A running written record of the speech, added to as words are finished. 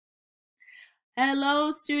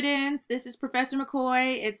Hello, students. This is Professor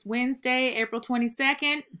McCoy. It's Wednesday, April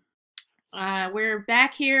 22nd. We're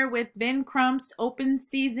back here with Ben Crump's open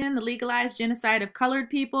season, The Legalized Genocide of Colored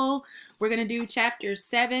People. We're going to do chapters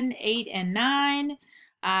 7, 8, and 9.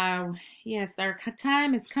 Yes, our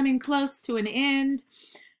time is coming close to an end.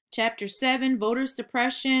 Chapter 7, Voter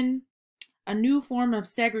Suppression, a new form of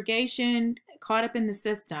segregation caught up in the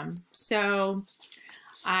system. So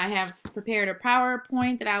I have prepared a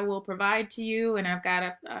PowerPoint that I will provide to you, and I've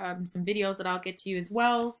got some videos that I'll get to you as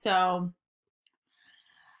well. So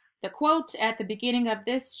the quote at the beginning of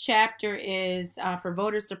this chapter is for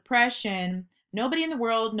voter suppression: nobody in the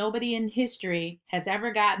world, nobody in history has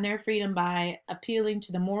ever gotten their freedom by appealing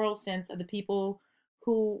to the moral sense of the people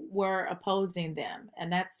who were opposing them.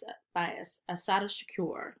 And that's by Assata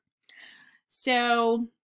Shakur. So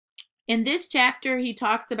in this chapter, he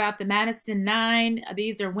talks about the Madison Nine.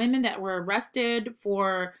 These are women that were arrested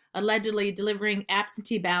for allegedly delivering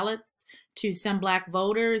absentee ballots to some black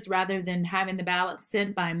voters rather than having the ballots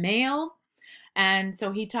sent by mail. And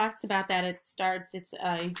so he talks about that.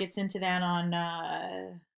 He gets into that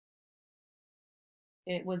on,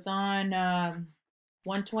 it was on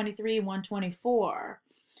 123, 124.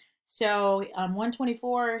 So on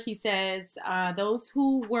 124, he says, those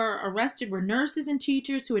who were arrested were nurses and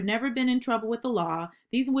teachers who had never been in trouble with the law.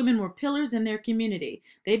 These women were pillars in their community.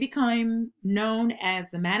 They became known as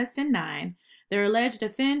the Madison Nine. Their alleged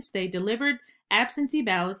offense: they delivered absentee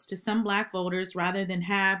ballots to some black voters rather than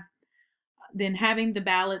having the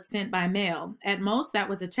ballots sent by mail. At most, that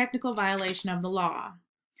was a technical violation of the law.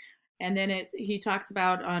 And then he talks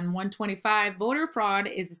about on 125, voter fraud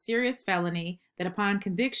is a serious felony that upon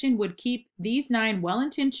conviction would keep these 9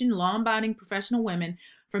 well-intentioned, law-abiding professional women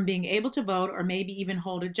from being able to vote or maybe even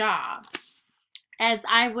hold a job. As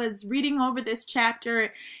I was reading over this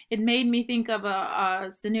chapter, it made me think of a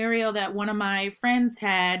scenario that one of my friends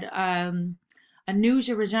had. Anuja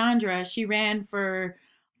Rajandra, she ran for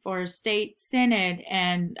state senate,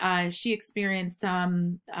 and she experienced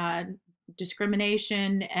some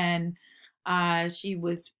discrimination, and she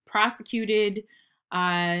was prosecuted,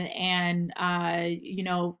 and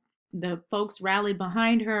the folks rallied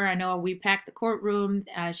behind her. I know we packed the courtroom.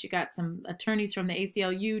 She got some attorneys from the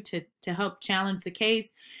ACLU to help challenge the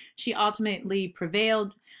case. She ultimately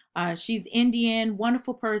prevailed. She's Indian,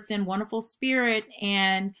 wonderful person, wonderful spirit,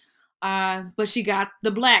 and but she got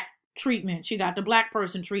the black treatment. She got the black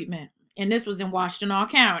person treatment. And this was in Washtenaw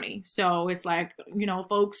County. So it's like,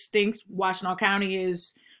 folks think Washtenaw County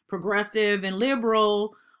is progressive and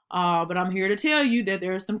liberal. But I'm here to tell you that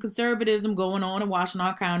there's some conservatism going on in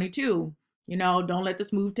Washtenaw County too. Don't let the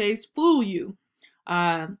smooth taste fool you.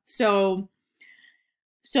 So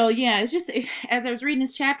yeah, it's just, as I was reading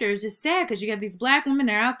this chapter, it's just sad because you got these black women,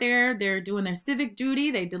 they're out there, they're doing their civic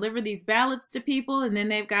duty, they deliver these ballots to people, and then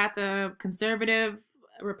they've got the conservative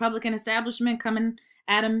Republican establishment coming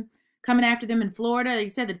after them in Florida. They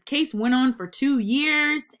said the case went on for 2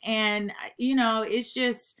 years, and it's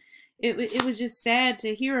just it was just sad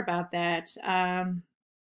to hear about that.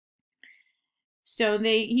 So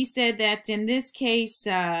he said that in this case,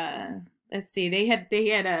 let's see, they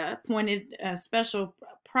had appointed a special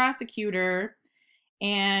prosecutor,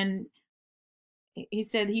 and he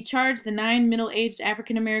said he charged the 9 middle-aged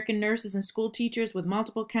African-American nurses and school teachers with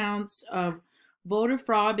multiple counts of voter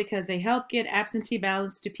fraud because they helped get absentee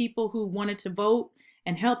ballots to people who wanted to vote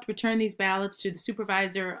and helped return these ballots to the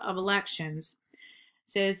supervisor of elections. It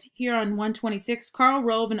says here on 126, Karl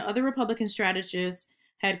Rove and other Republican strategists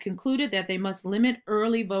had concluded that they must limit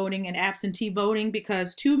early voting and absentee voting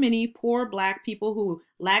because too many poor black people who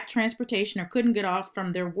lacked transportation or couldn't get off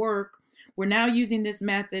from their work were now using this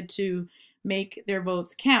method to make their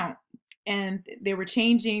votes count. And they were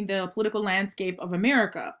changing the political landscape of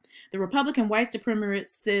America. The Republican white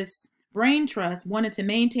supremacist brain trust wanted to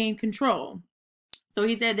maintain control. So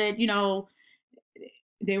he said that,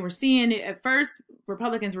 they were seeing it at first,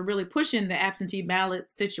 Republicans were really pushing the absentee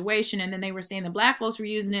ballot situation, and then they were seeing the black folks were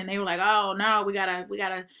using it, and they were like, oh no, we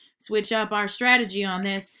gotta switch up our strategy on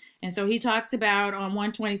this. And so he talks about on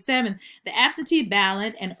 127, the absentee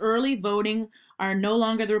ballot and early voting are no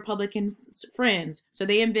longer the Republican friends. So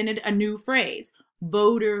they invented a new phrase: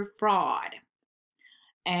 voter fraud.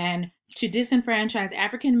 And to disenfranchise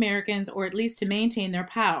African Americans, or at least to maintain their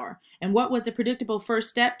power. And what was a predictable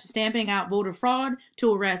first step to stamping out voter fraud?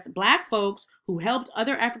 To arrest black folks who helped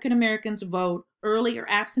other African Americans vote early or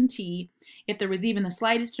absentee if there was even the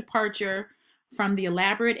slightest departure from the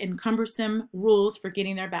elaborate and cumbersome rules for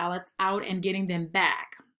getting their ballots out and getting them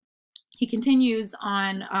back. He continues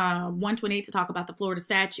on 128 to talk about the Florida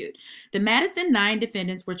statute. The Madison 9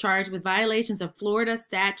 defendants were charged with violations of Florida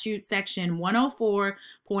statute section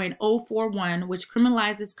 104.041, which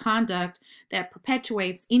criminalizes conduct that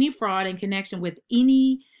perpetuates any fraud in connection with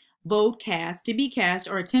any vote cast, to be cast,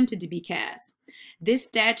 or attempted to be cast. This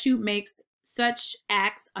statute makes such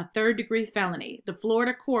acts a third-degree felony. The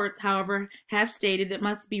Florida courts, however, have stated it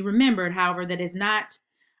must be remembered, however, that is not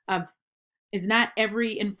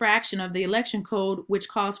every infraction of the election code which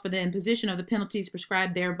calls for the imposition of the penalties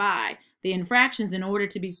prescribed thereby. The infractions, in order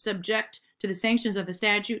to be subject to the sanctions of the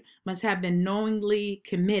statute, must have been knowingly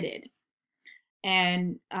committed.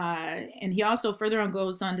 And he also further on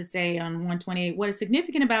goes on to say on 128, what is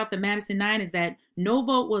significant about the Madison 9 is that no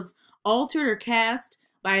vote was altered or cast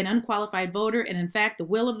by an unqualified voter, and in fact, the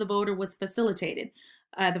will of the voter was facilitated.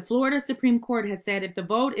 The Florida Supreme Court had said if the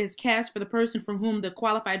vote is cast for the person from whom the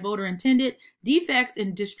qualified voter intended, defects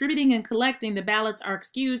in distributing and collecting the ballots are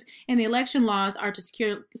excused, and the election laws are to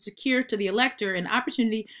secure to the elector an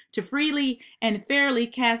opportunity to freely and fairly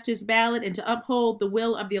cast his ballot and to uphold the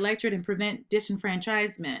will of the electorate and prevent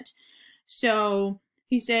disenfranchisement. So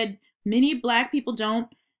he said many Black people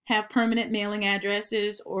don't have permanent mailing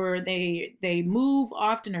addresses, or they move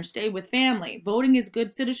often or stay with family. Voting is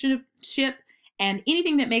good citizenship, and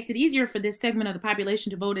anything that makes it easier for this segment of the population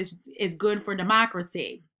to vote is good for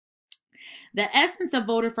democracy. The essence of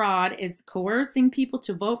voter fraud is coercing people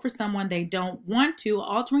to vote for someone they don't want to,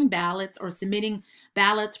 altering ballots, or submitting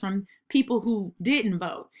ballots from people who didn't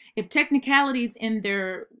vote. If technicalities in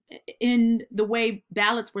the way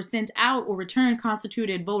ballots were sent out or returned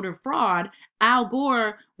constituted voter fraud, Al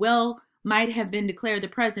Gore might have been declared the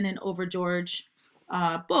president over George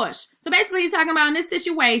Bush. So basically he's talking about in this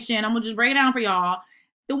situation, I'm gonna just break it down for y'all.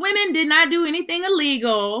 The women did not do anything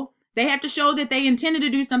illegal. They have to show that they intended to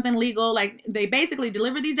do something legal. Like they basically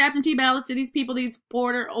delivered these absentee ballots to these people, these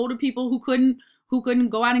poorer, older people who couldn't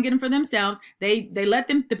go out and get them for themselves. They let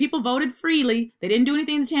them, the people voted freely. They didn't do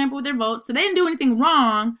anything to tamper with their vote. So they didn't do anything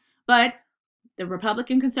wrong, but the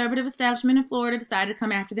Republican conservative establishment in Florida decided to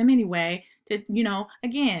come after them anyway to,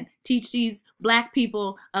 again, teach these Black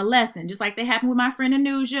people a lesson. Just like they happened with my friend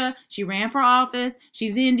Anusia. She ran for office.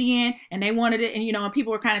 She's Indian, and they wanted it. And,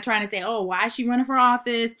 people were kind of trying to say, oh, why is she running for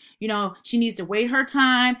office? She needs to wait her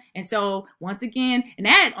time. And so once again, and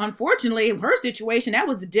that, unfortunately, in her situation, that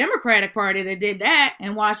was the Democratic Party that did that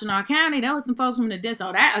in Washtenaw County. That was some folks from the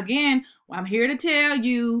so that, again, I'm here to tell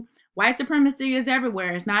you, white supremacy is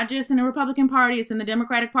everywhere. It's not just in the Republican Party. It's in the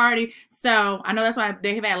Democratic Party. So I know that's why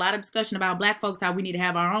they have had a lot of discussion about Black folks, how we need to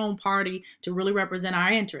have our own party to really represent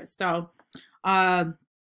our interests. So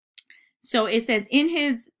it says in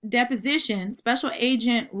his deposition, Special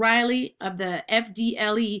Agent Riley of the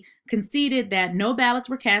FDLE conceded that no ballots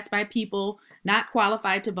were cast by people not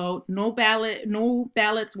qualified to vote. No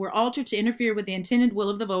ballots were altered to interfere with the intended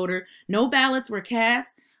will of the voter. No ballots were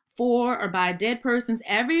cast for or by dead persons.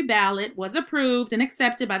 Every ballot was approved and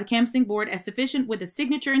accepted by the canvassing board as sufficient with the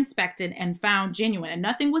signature inspected and found genuine, and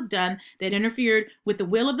nothing was done that interfered with the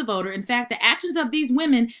will of the voter. In fact, the actions of these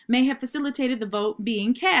women may have facilitated the vote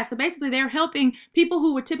being cast. So basically they're helping people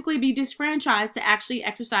who would typically be disfranchised to actually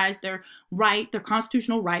exercise their right, their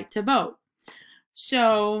constitutional right to vote.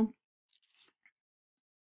 So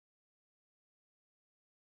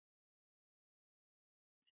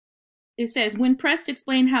it says, when pressed to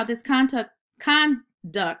explain how this conduct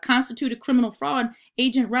constituted criminal fraud,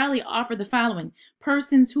 Agent Riley offered the following: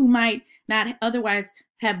 persons who might not otherwise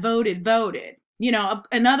have voted.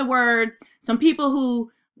 In other words, some people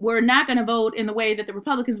who were not going to vote in the way that the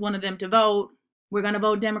Republicans wanted them to vote, we're going to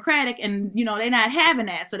vote Democratic, and, they're not having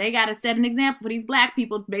that. So they got to set an example for these Black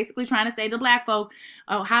people, basically trying to say to Black folk,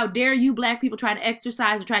 oh, how dare you Black people try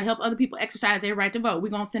to help other people exercise their right to vote. We're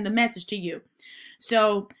going to send a message to you.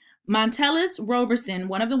 So Montellis Roberson,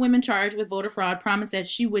 one of the women charged with voter fraud, promised that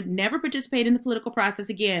she would never participate in the political process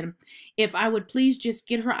again if I would please just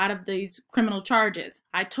get her out of these criminal charges.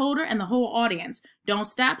 I told her and the whole audience, don't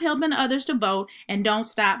stop helping others to vote and don't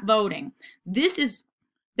stop voting.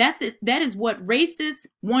 That is what racists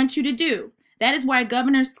want you to do. That is why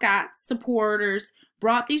Governor Scott's supporters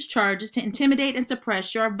brought these charges to intimidate and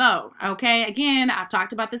suppress your vote. Okay, again, I've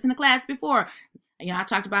talked about this in the class before. I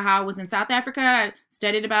talked about how I was in South Africa. I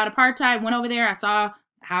studied about apartheid, went over there. I saw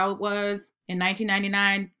how it was in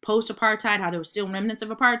 1999, post-apartheid, how there were still remnants of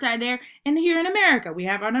apartheid there. And here in America, we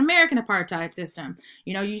have an American apartheid system.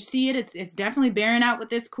 You see it. It's definitely bearing out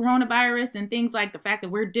with this coronavirus and things like the fact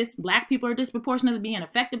that Black people are disproportionately being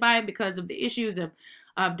affected by it because of the issues of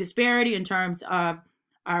disparity in terms of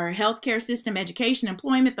our healthcare system, education,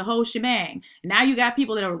 employment, the whole shebang. And now you got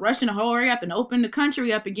people that are rushing to hurry up and open the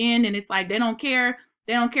country up again, and it's like they don't care.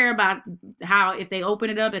 They don't care about how if they open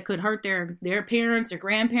it up, it could hurt their parents or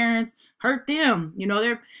grandparents, hurt them,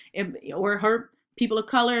 or hurt people of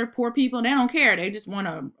color, poor people. They don't care. They just want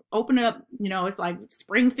to open it up. It's like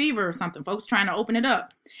spring fever or something. Folks trying to open it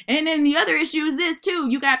up. And then the other issue is this too.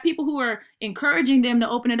 You got people who are encouraging them to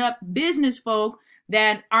open it up. Business folk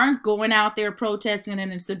that aren't going out there protesting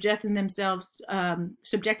and subjecting themselves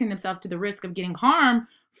to the risk of getting harmed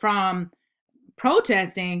from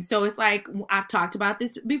protesting. So it's like, I've talked about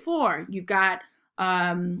this before. You've got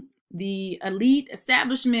the elite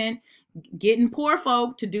establishment getting poor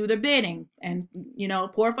folk to do their bidding. And,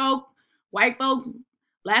 poor folk, white folk,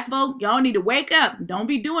 black folk, y'all need to wake up. Don't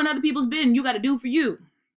be doing other people's bidding. You got to do for you.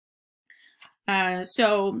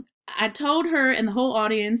 So I told her and the whole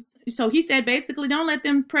audience, so he said, basically, don't let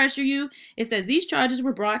them pressure you. It says, these charges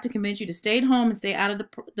were brought to convince you to stay at home and stay out of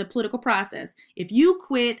the political process. If you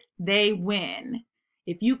quit, they win.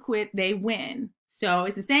 If you quit, they win. So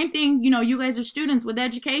it's the same thing. You guys are students with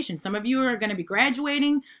education. Some of you are going to be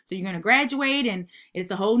graduating. So you're going to graduate and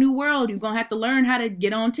it's a whole new world. You're going to have to learn how to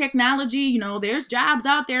get on technology. There's jobs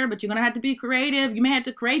out there, but you're going to have to be creative. You may have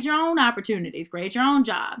to create your own opportunities, create your own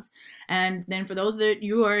jobs. And then for those that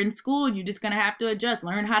you are in school, you're just going to have to adjust,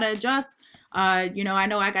 learn how to adjust. I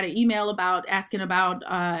know I got an email asking about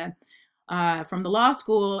from the law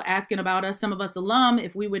school, asking about us, some of us alum,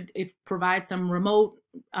 if we would provide some remote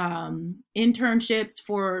internships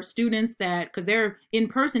for students because their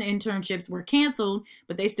in-person internships were canceled,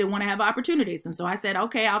 but they still want to have opportunities. And so I said,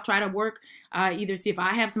 okay, I'll try to work, either see if I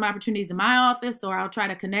have some opportunities in my office, or I'll try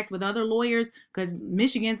to connect with other lawyers, because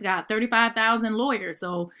Michigan's got 35,000 lawyers.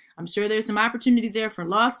 So I'm sure there's some opportunities there for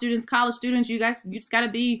law students, college students. You just got to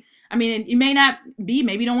be, you may not be,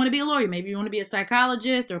 maybe you don't want to be a lawyer. Maybe you want to be a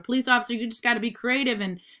psychologist or a police officer. You just got to be creative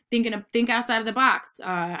and think outside of the box.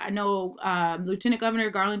 I know Lieutenant Governor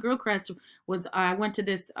Garland Gilchrist I went to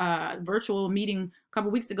this virtual meeting a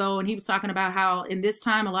couple weeks ago, and he was talking about how in this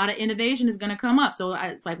time, a lot of innovation is going to come up. So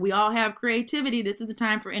it's like, we all have creativity. This is the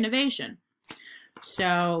time for innovation.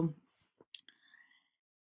 So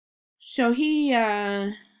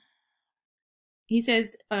he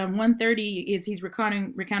says 130 is he's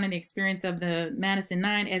recounting the experience of the Madison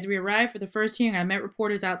 9. As we arrived for the first hearing, I met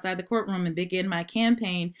reporters outside the courtroom and began my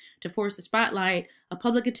campaign to force the spotlight of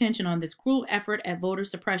public attention on this cruel effort at voter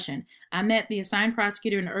suppression. I met the assigned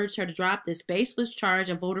prosecutor and urged her to drop this baseless charge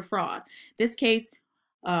of voter fraud. This case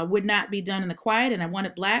would not be done in the quiet, and I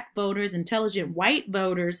wanted Black voters, intelligent white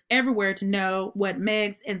voters everywhere to know what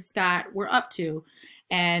Meggs and Scott were up to.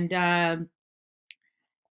 And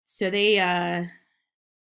so they...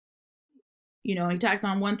 he talks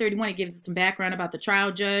on 131. It gives us some background about the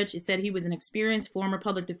trial judge. It said he was an experienced former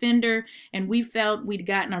public defender, and we felt we'd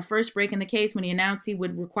gotten our first break in the case when he announced he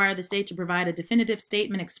would require the state to provide a definitive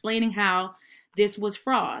statement explaining how this was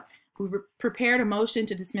fraud. We prepared a motion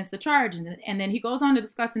to dismiss the charge, and then he goes on to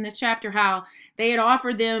discuss in this chapter how they had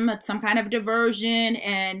offered them some kind of diversion,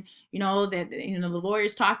 and the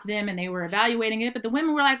lawyers talked to them and they were evaluating it, but the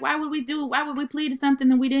women were like, why would we plead to something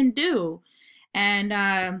that we didn't do?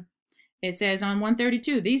 And it says on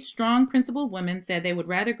 132, these strong, principled women said they would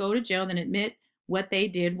rather go to jail than admit what they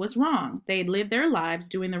did was wrong. They had lived their lives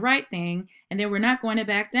doing the right thing, and they were not going to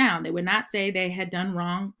back down. They would not say they had done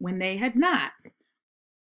wrong when they had not.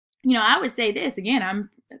 I would say this, again,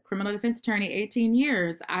 I'm a criminal defense attorney, 18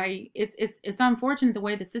 years. It's unfortunate the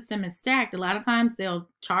way the system is stacked. A lot of times they'll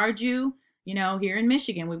charge you. Here in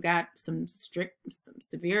Michigan, we've got some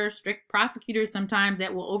severe, strict prosecutors sometimes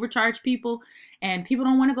that will overcharge people, and people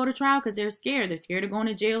don't want to go to trial because they're scared. They're scared of going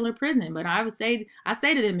to jail or prison. But I say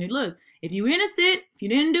to them, look, if you're innocent, if you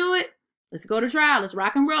didn't do it, let's go to trial. Let's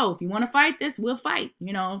rock and roll. If you want to fight this, we'll fight,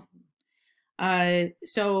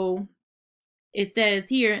 So it says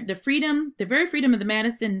here, the very freedom of the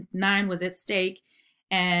Madison 9 was at stake,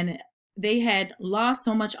 and they had lost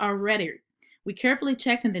so much already. We carefully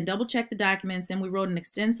checked and then double-checked the documents, and we wrote an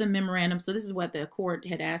extensive memorandum. So this is what the court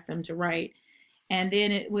had asked them to write. And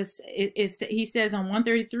then he says on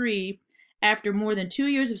 133, after more than 2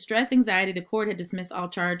 years of stress anxiety, the court had dismissed all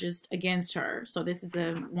charges against her. So this is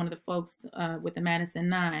one of the folks with the Madison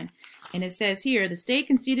 9. And it says here, the state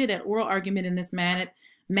conceded at oral argument in this matter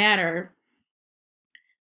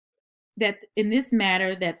that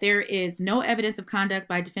there is no evidence of conduct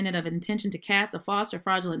by defendant of intention to cast a false or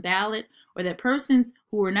fraudulent ballot, or that persons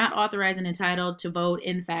who were not authorized and entitled to vote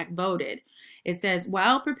in fact voted. It says,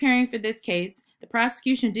 while preparing for this case, the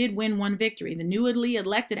prosecution did win one victory. The newly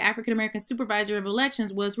elected African-American supervisor of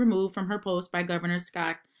elections was removed from her post by Governor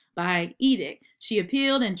Scott by edict. She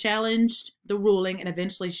appealed and challenged the ruling, and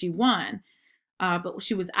eventually she won. But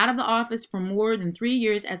she was out of the office for more than 3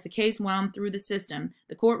 years as the case wound through the system.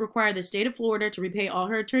 The court required the state of Florida to repay all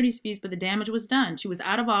her attorney's fees, but the damage was done. She was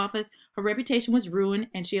out of office, her reputation was ruined,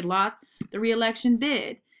 and she had lost the re-election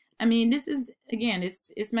bid. I mean, this is, again,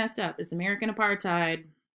 it's messed up. It's American apartheid.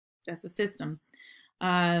 That's the system.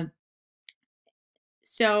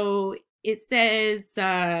 So it says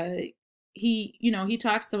he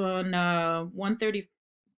talks on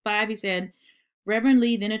 135. He said, Reverend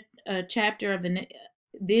Lee then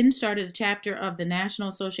started a chapter of the National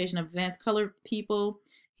Association of Advanced Colored People.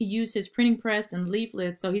 He used his printing press and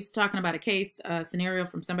leaflets. So he's talking about a case scenario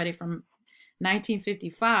from somebody from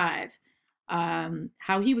 1955.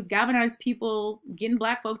 How he was galvanizing people, getting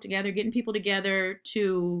black folk together, getting people together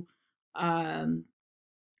to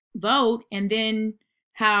vote, and then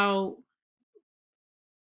how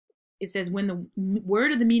it says, when the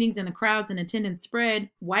word of the meetings and the crowds in attendance spread,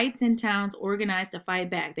 whites in towns organized to fight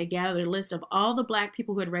back. They gathered a list of all the black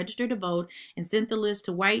people who had registered to vote and sent the list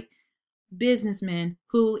to white businessmen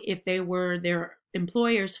who, if they were their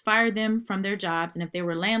employers, fired them from their jobs, and if they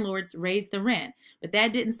were landlords, raised the rent. But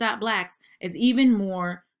that didn't stop blacks, as even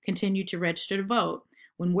more continued to register to vote.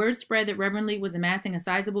 When word spread that Reverend Lee was amassing a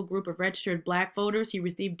sizable group of registered black voters, he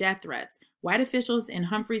received death threats. White officials in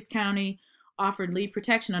Humphreys County offered Lee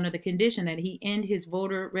protection under the condition that he end his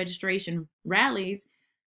voter registration rallies.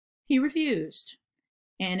 He refused.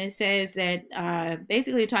 And it says that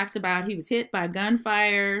basically it talks about he was hit by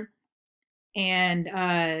gunfire, and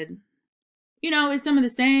it's some of the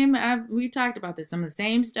same. We've talked about this, some of the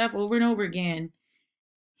same stuff over and over again.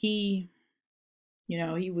 He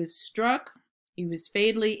was struck. He was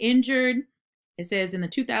fatally injured. It says in the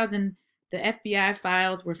 2000, the FBI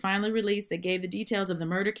files were finally released that gave the details of the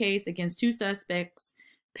murder case against two suspects,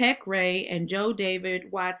 Peck Ray and Joe David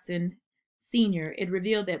Watson Sr. It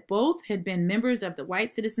revealed that both had been members of the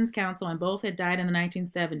White Citizens Council and both had died in the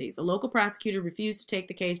 1970s. A local prosecutor refused to take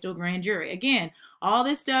the case to a grand jury. Again, all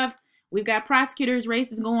this stuff, we've got prosecutors'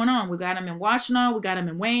 races going on. We've got them in Washtenaw. We got them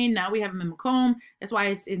in Wayne. Now we have them in Macomb. That's why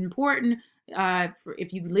it's important.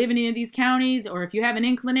 If you live in any of these counties, or if you have an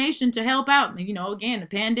inclination to help out, again, the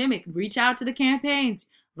pandemic, reach out to the campaigns,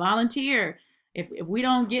 volunteer. If we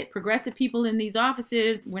don't get progressive people in these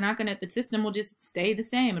offices, the system will just stay the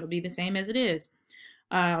same. It'll be the same as it is.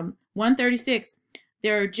 136,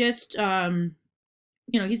 they're just,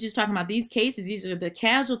 he's just talking about these cases. These are the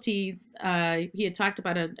casualties. He had talked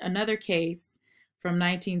about another case from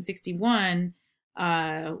 1961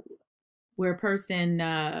 where a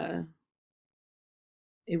person,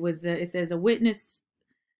 it says a witness,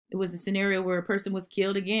 it was a scenario where a person was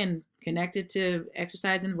killed, again, connected to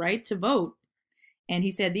exercising the right to vote. And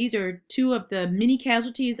he said, these are two of the many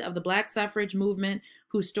casualties of the Black suffrage movement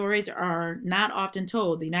whose stories are not often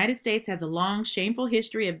told. The United States has a long, shameful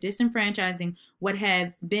history of disenfranchising what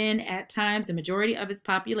has been at times a majority of its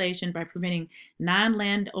population by preventing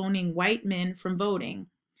non-land-owning white men from voting.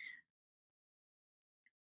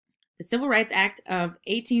 The Civil Rights Act of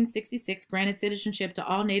 1866 granted citizenship to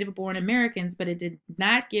all native-born Americans, but it did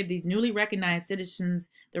not give these newly recognized citizens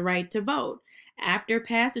the right to vote. After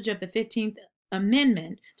passage of the 15th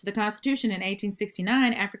Amendment to the Constitution in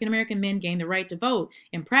 1869, African-American men gained the right to vote.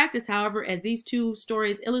 In practice, however, as these two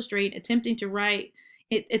stories illustrate, attempting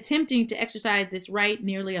to exercise this right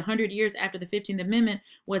nearly 100 years after the 15th Amendment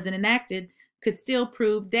was enacted could still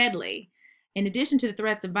prove deadly. In addition to the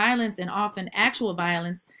threats of violence and often actual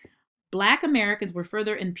violence, Black Americans were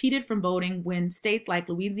further impeded from voting when states like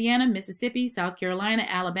Louisiana, Mississippi, South Carolina,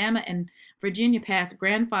 Alabama, and Virginia passed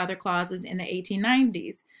grandfather clauses in the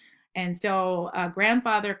 1890s. And so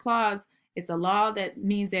grandfather clause, it's a law that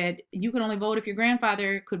means that you can only vote if your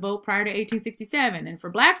grandfather could vote prior to 1867. And for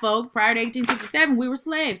Black folk, prior to 1867, we were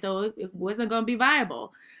slaves, so it wasn't going to be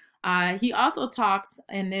viable. He also talks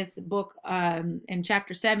in this book in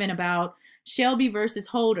chapter 7 about Shelby versus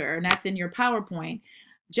Holder, and that's in your PowerPoint.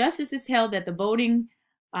 Justices held that the Voting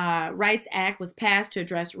Rights Act was passed to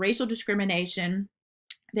address racial discrimination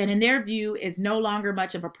that in their view is no longer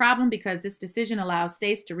much of a problem because this decision allows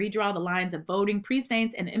states to redraw the lines of voting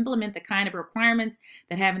precincts and implement the kind of requirements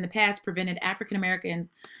that have in the past prevented African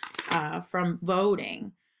Americans from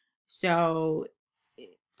voting. So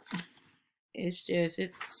and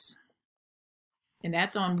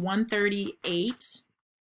that's on 138. Let's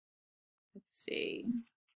see.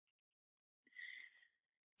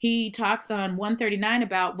 He talks on 139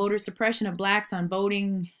 about voter suppression of Blacks on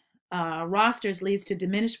voting rosters leads to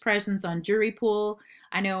diminished presence on jury pool.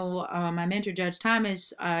 I know my mentor, Judge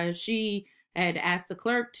Thomas, she had asked the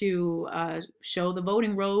clerk to show the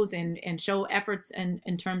voting rolls and show efforts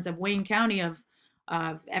in terms of Wayne County of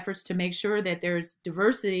efforts to make sure that there's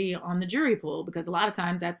diversity on the jury pool, because a lot of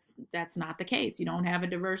times that's not the case. You don't have a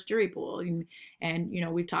diverse jury pool, and you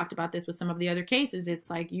know, we've talked about this with some of the other cases. It's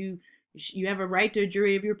like you have a right to a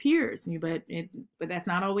jury of your peers, but that's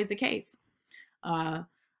not always the case.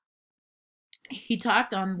 He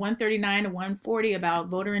talked on 139 to 140 about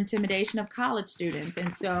voter intimidation of college students.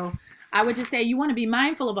 And so I would just say you want to be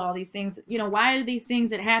mindful of all these things. You know, why are these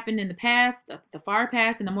things that happened in the past, the far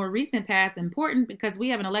past and the more recent past important? Because we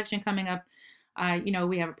have an election coming up. You know,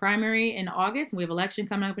 we have a primary in August and we have election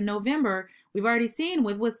coming up in November. We've already seen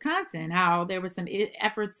with Wisconsin how there was some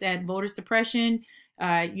efforts at voter suppression.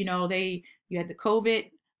 You know, you had the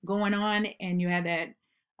COVID going on, and you had that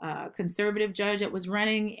conservative judge that was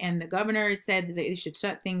running, and the governor had said that they should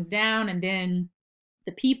shut things down. And then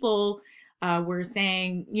the people were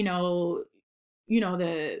saying, the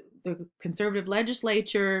conservative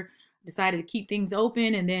legislature decided to keep things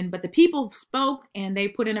open, but the people spoke and they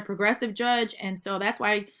put in a progressive judge. And so that's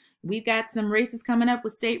why we've got some races coming up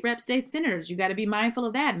with state reps, state senators. You got to be mindful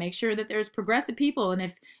of that. Make sure that there's progressive people. And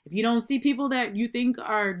if you don't see people that you think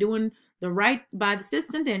are doing the right by the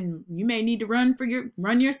system, then you may need to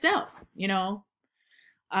run yourself,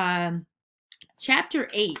 Chapter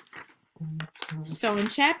 8. So in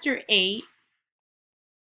Chapter 8,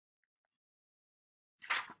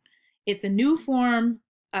 it's a new form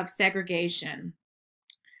of segregation.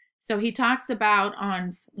 So he talks about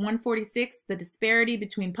on 146, the disparity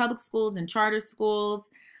between public schools and charter schools.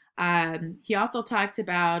 He also talked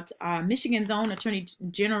about Michigan's own Attorney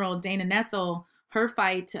General Dana Nessel, her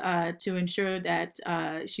fight to ensure that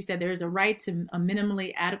she said there is a right to a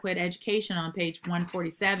minimally adequate education on page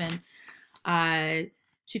 147.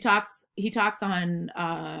 He talks on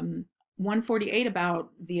 148 about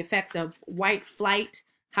the effects of white flight,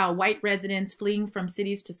 how white residents fleeing from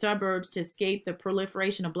cities to suburbs to escape the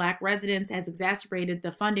proliferation of Black residents has exacerbated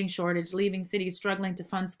the funding shortage, leaving cities struggling to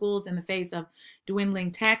fund schools in the face of dwindling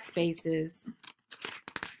tax bases.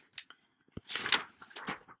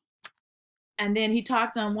 And then he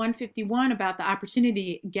talked on 151 about the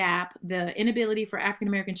opportunity gap, the inability for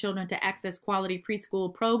African-American children to access quality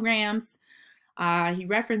preschool programs. He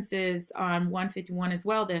references on 151 as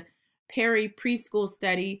well the Perry preschool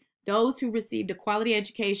study. Those who received a quality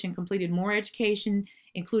education completed more education,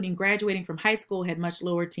 including graduating from high school, had much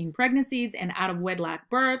lower teen pregnancies and out-of-wedlock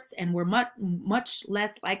births, and were much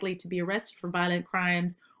less likely to be arrested for violent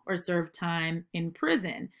crimes or serve time in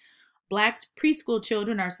prison. Black preschool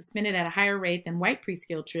children are suspended at a higher rate than white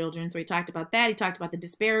preschool children. So he talked about that. He talked about the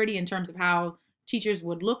disparity in terms of how teachers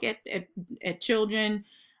would look at children.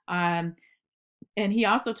 And he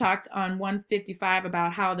also talked on 155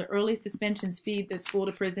 about how the early suspensions feed the school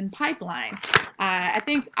to prison pipeline. I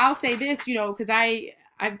think I'll say this, because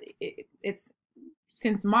it's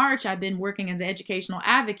since March, I've been working as an educational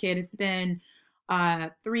advocate. It's been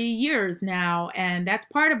 3 years now. And that's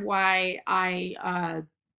part of why I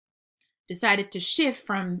decided to shift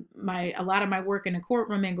from a lot of my work in the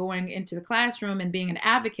courtroom and going into the classroom and being an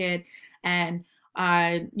advocate. And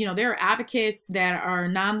there are advocates that are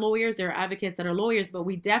non-lawyers, there are advocates that are lawyers, but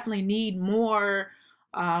we definitely need more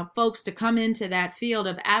folks to come into that field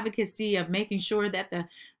of advocacy, of making sure that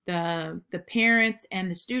the parents and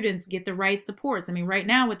the students get the right supports. I mean, right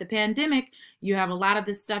now with the pandemic, you have a lot of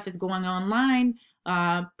this stuff is going online,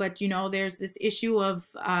 but there's this issue of,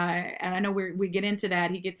 and I know we get into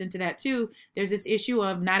that, he gets into that too, there's this issue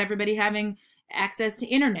of not everybody having access to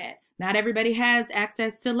internet. Not everybody has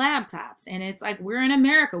access to laptops. And it's like, we're in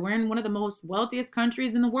America. We're in one of the most wealthiest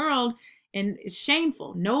countries in the world. And it's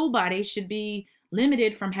shameful. Nobody should be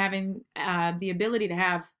limited from having the ability to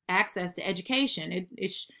have access to education.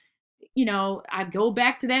 I go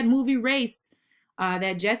back to that movie Race,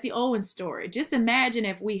 that Jesse Owens story. Just imagine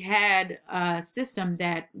if we had a system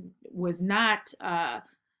that was not...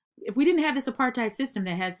 if we didn't have this apartheid system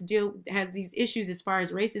that has these issues as far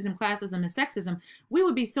as racism, classism, and sexism, we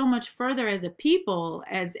would be so much further as a people,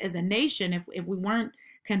 as a nation, if we weren't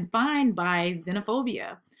confined by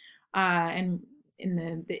xenophobia and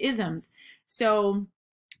in the isms. So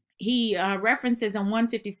he references on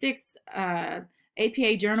 156,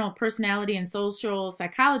 APA Journal of Personality and Social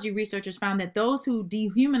Psychology researchers found that those who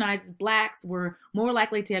dehumanized Blacks were more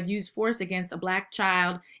likely to have used force against a Black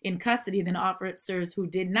child in custody than officers who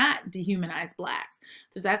did not dehumanize Blacks.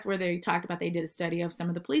 So that's where they talked about, they did a study of some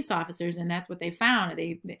of the police officers, and that's what they found.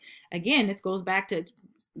 Again, this goes back to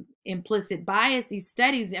implicit bias, these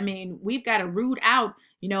studies. I mean, we've got to root out,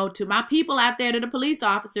 to my people out there, to the police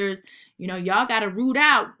officers, You know, y'all got to root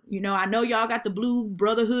out. You know, I know y'all got the blue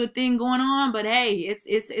brotherhood thing going on, but hey,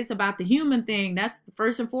 it's about the human thing. That's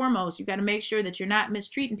first and foremost. You got to make sure that you're not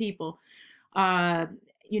mistreating people. Uh,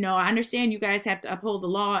 you know, I understand you guys have to uphold the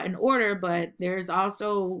law and order, but there's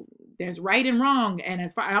right and wrong. And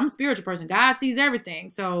as far, I'm a spiritual person, God sees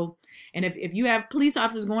everything. So, and if you have police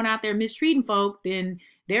officers going out there mistreating folk, then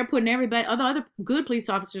they're putting everybody, other good police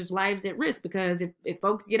officers' lives at risk, because if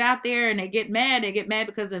folks get out there and they get mad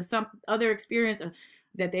because of some other experience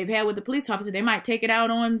that they've had with the police officer. They might take it out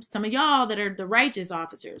on some of y'all that are the righteous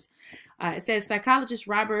officers. It says psychologist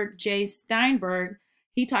Robert J. Steinberg,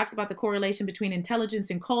 he talks about the correlation between intelligence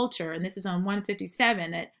and culture, and this is on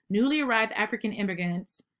 157, that newly arrived African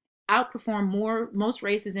immigrants outperform most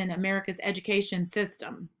races in America's education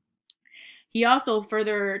system. He also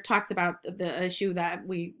further talks about the issue that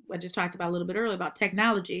I just talked about a little bit earlier about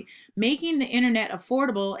technology. Making the internet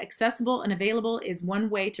affordable, accessible, and available is one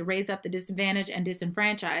way to raise up the disadvantaged and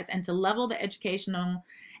disenfranchised and to level the educational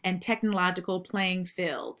and technological playing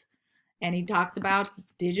field. And he talks about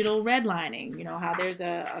digital redlining, you know, how there's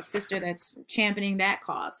a sister that's championing that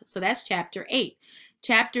cause. So that's chapter 8.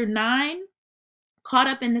 Chapter 9, caught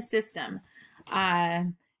up in the system.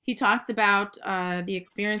 He talks about the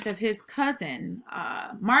experience of his cousin,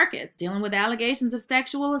 Marcus, dealing with allegations of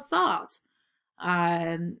sexual assault.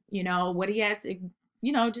 You know, what he has to,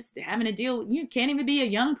 you know, just having to deal, you can't even be a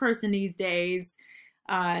young person these days.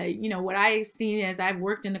 You know, what I've seen as I've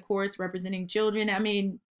worked in the courts representing children, I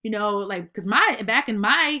mean, you know, like, because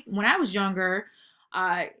when I was younger,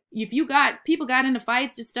 if people got into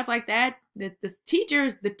fights and stuff like that, the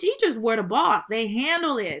teachers were the boss. They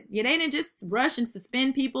handle it. They didn't just rush and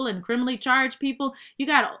suspend people and criminally charge people.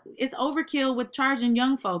 It's overkill with charging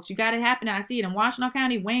young folks. You got it happening. I see it in Washtenaw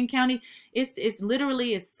County, Wayne County. It's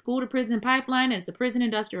literally school to prison pipeline. It's a prison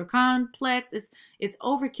industrial complex. It's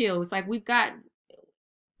overkill. It's like we've got,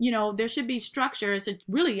 you know, there should be structure. It's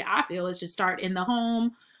really, I feel it should start in the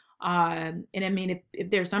home. And I mean,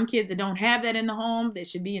 if there's some kids that don't have that in the home, they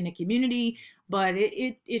should be in the community, but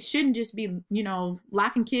it shouldn't just be, you know,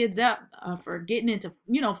 locking kids up for getting into,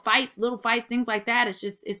 you know, little fights, things like that. It's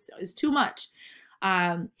just, it's too much.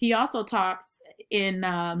 He also talks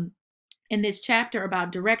in this chapter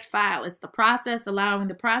about direct file. It's the process allowing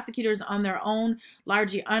the prosecutors on their own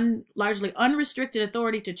largely unrestricted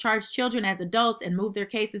authority to charge children as adults and move their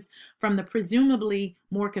cases from the presumably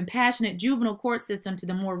more compassionate juvenile court system to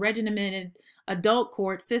the more regimented adult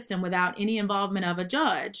court system without any involvement of a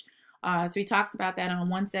judge. So he talks about that on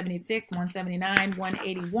 176, 179,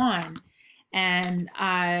 181. And,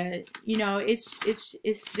 you know, this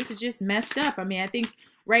is just messed up. I mean, I think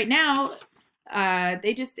right now,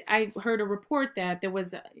 I heard a report that there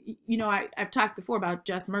was, you know, I've talked before about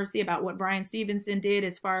Just Mercy, about what Brian Stevenson did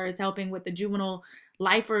as far as helping with the juvenile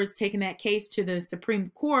lifers, taking that case to the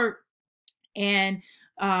Supreme Court and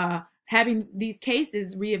having these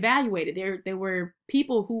cases reevaluated. There were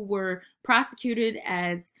people who were prosecuted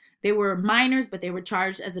as they were minors, but they were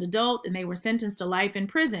charged as an adult and they were sentenced to life in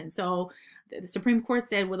prison. So the Supreme Court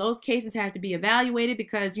said, well, those cases have to be evaluated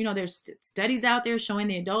because, you know, there's studies out there showing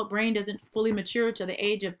the adult brain doesn't fully mature to the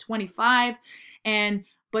age of 25.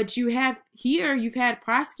 But you've had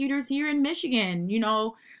prosecutors here in Michigan, you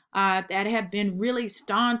know, that have been really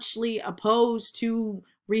staunchly opposed to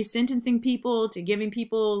resentencing people,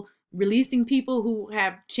 to releasing people who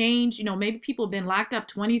have changed. You know, maybe people have been locked up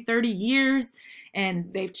 20, 30 years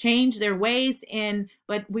and they've changed their ways.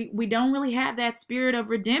 But we don't really have that spirit of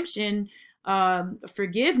redemption,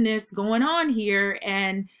 forgiveness going on here,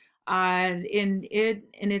 and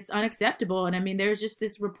it's unacceptable. And I mean, there's just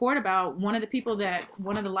this report about one of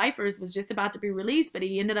the lifers was just about to be released, but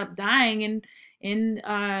he ended up dying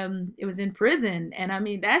it was in prison. And I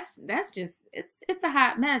mean, that's just, it's a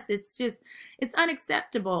hot mess. It's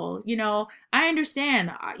unacceptable. You know, I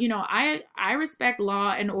understand, you know, I respect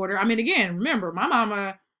law and order. I mean, again, remember my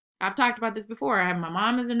mama, I've talked about this before. My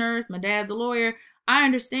mom is a nurse. My dad's a lawyer. I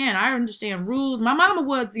understand rules. My mama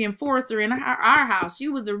was the enforcer in our house. She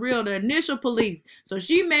was the initial police. So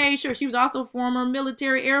she made sure. She was also former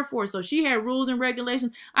military Air Force. So she had rules and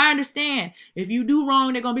regulations. I understand. If you do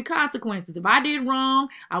wrong, there are going to be consequences. If I did wrong,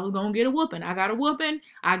 I was going to get a whooping. I got a whooping.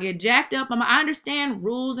 I get jacked up. I understand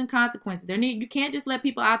rules and consequences. You can't just let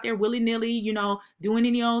people out there willy-nilly, you know, doing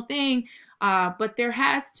any old thing. But there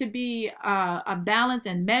has to be a balance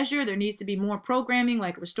and measure. There needs to be more programming,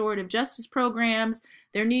 like restorative justice programs.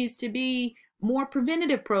 There needs to be more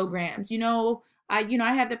preventative programs. You know, I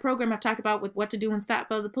have the program I've talked about with What to Do and Stop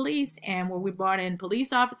the Police, and where we brought in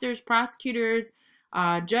police officers, prosecutors,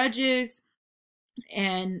 judges,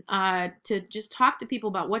 and to just talk to people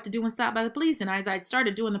about what to do when stopped by the police. And as I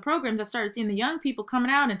started doing the programs, I started seeing the young people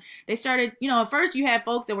coming out, and they started, at first you had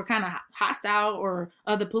folks that were kind of hostile or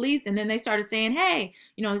of the police, and then they started saying, hey,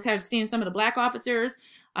 they started seeing some of the black officers,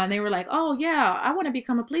 and they were like, oh yeah, I want to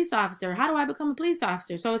become a police officer. How do I become a police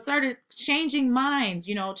officer? So it started changing minds,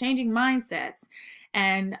 changing mindsets.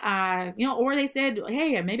 And, or they said,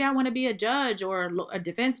 hey, maybe I want to be a judge or a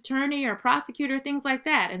defense attorney or a prosecutor, things like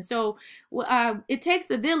that. And so it takes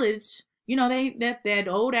a village, that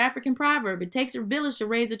old African proverb, it takes a village to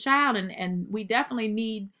raise a child. And we definitely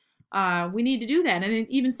need, we need to do that. And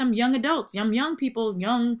even some young adults, young people,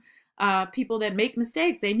 people that make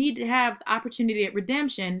mistakes, they need to have the opportunity at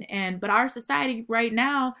redemption. But our society right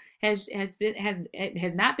now has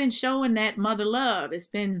not been showing that mother love. It's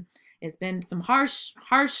been some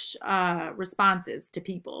harsh responses to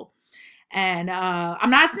people. And I'm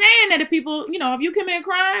not saying that if people, if you commit a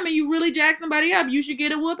crime and you really jack somebody up, you should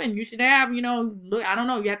get a whooping. You should have, look, I don't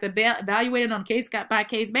know, you have to evaluate it on a case by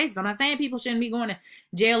case basis. I'm not saying people shouldn't be going to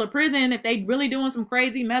jail or prison if they really doing some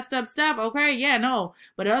crazy messed up stuff. Okay, yeah, no.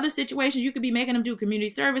 But in other situations, you could be making them do community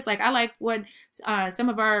service. Like I like what some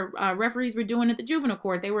of our referees were doing at the juvenile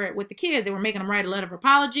court. They were with the kids. They were making them write a letter of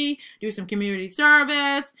apology, do some community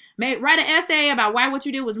service, write an essay about why what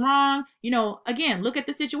you did was wrong. Again, look at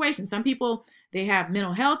the situation. Some people, they have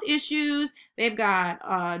mental health issues. They've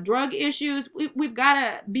got drug issues. We've got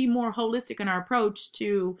to be more holistic in our approach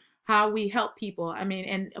to how we help people. I mean,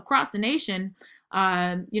 and across the nation,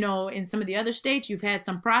 in some of the other states, you've had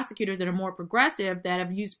some prosecutors that are more progressive that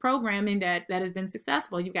have used programming that has been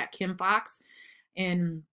successful. You've got Kim Fox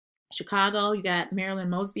in Chicago. You got Marilyn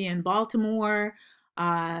Mosby in Baltimore.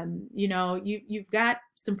 You've got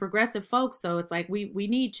some progressive folks. So it's like we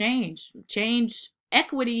need change.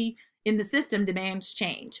 Equity in the system demands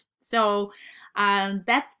change. So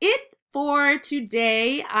that's it for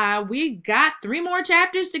today. We got 3 more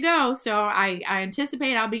chapters to go, so I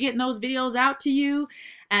anticipate I'll be getting those videos out to you,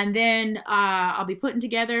 and then I'll be putting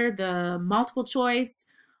together the multiple choice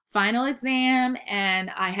final exam, and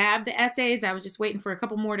I have the essays. I was just waiting for a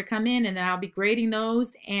couple more to come in, and then I'll be grading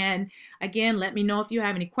those. And again, let me know if you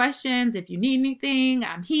have any questions. If you need anything,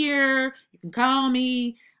 I'm here. You can call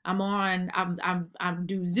me. I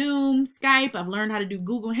do Zoom, Skype. I've learned how to do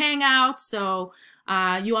Google Hangouts. So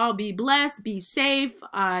you all be blessed, be safe.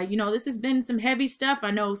 This has been some heavy stuff.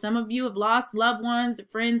 I know some of you have lost loved ones,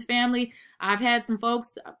 friends, family. I've had some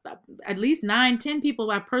folks, at least 9, 10 people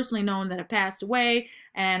I've personally known that have passed away.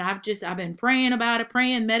 And I've been praying about it,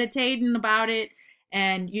 meditating about it.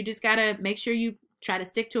 And you just got to make sure you try to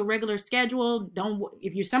stick to a regular schedule.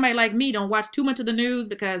 If you're somebody like me, don't watch too much of the news,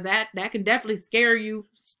 because that can definitely scare you,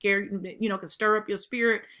 can stir up your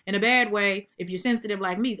spirit in a bad way if you're sensitive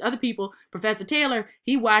like me. Other people, Professor Taylor,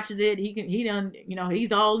 he watches it,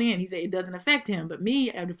 he's all in. He said it doesn't affect him, but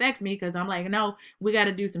me, it affects me, because I'm like, no, we got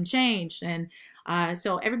to do some change. And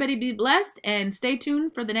so everybody be blessed and stay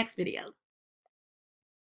tuned for the next video.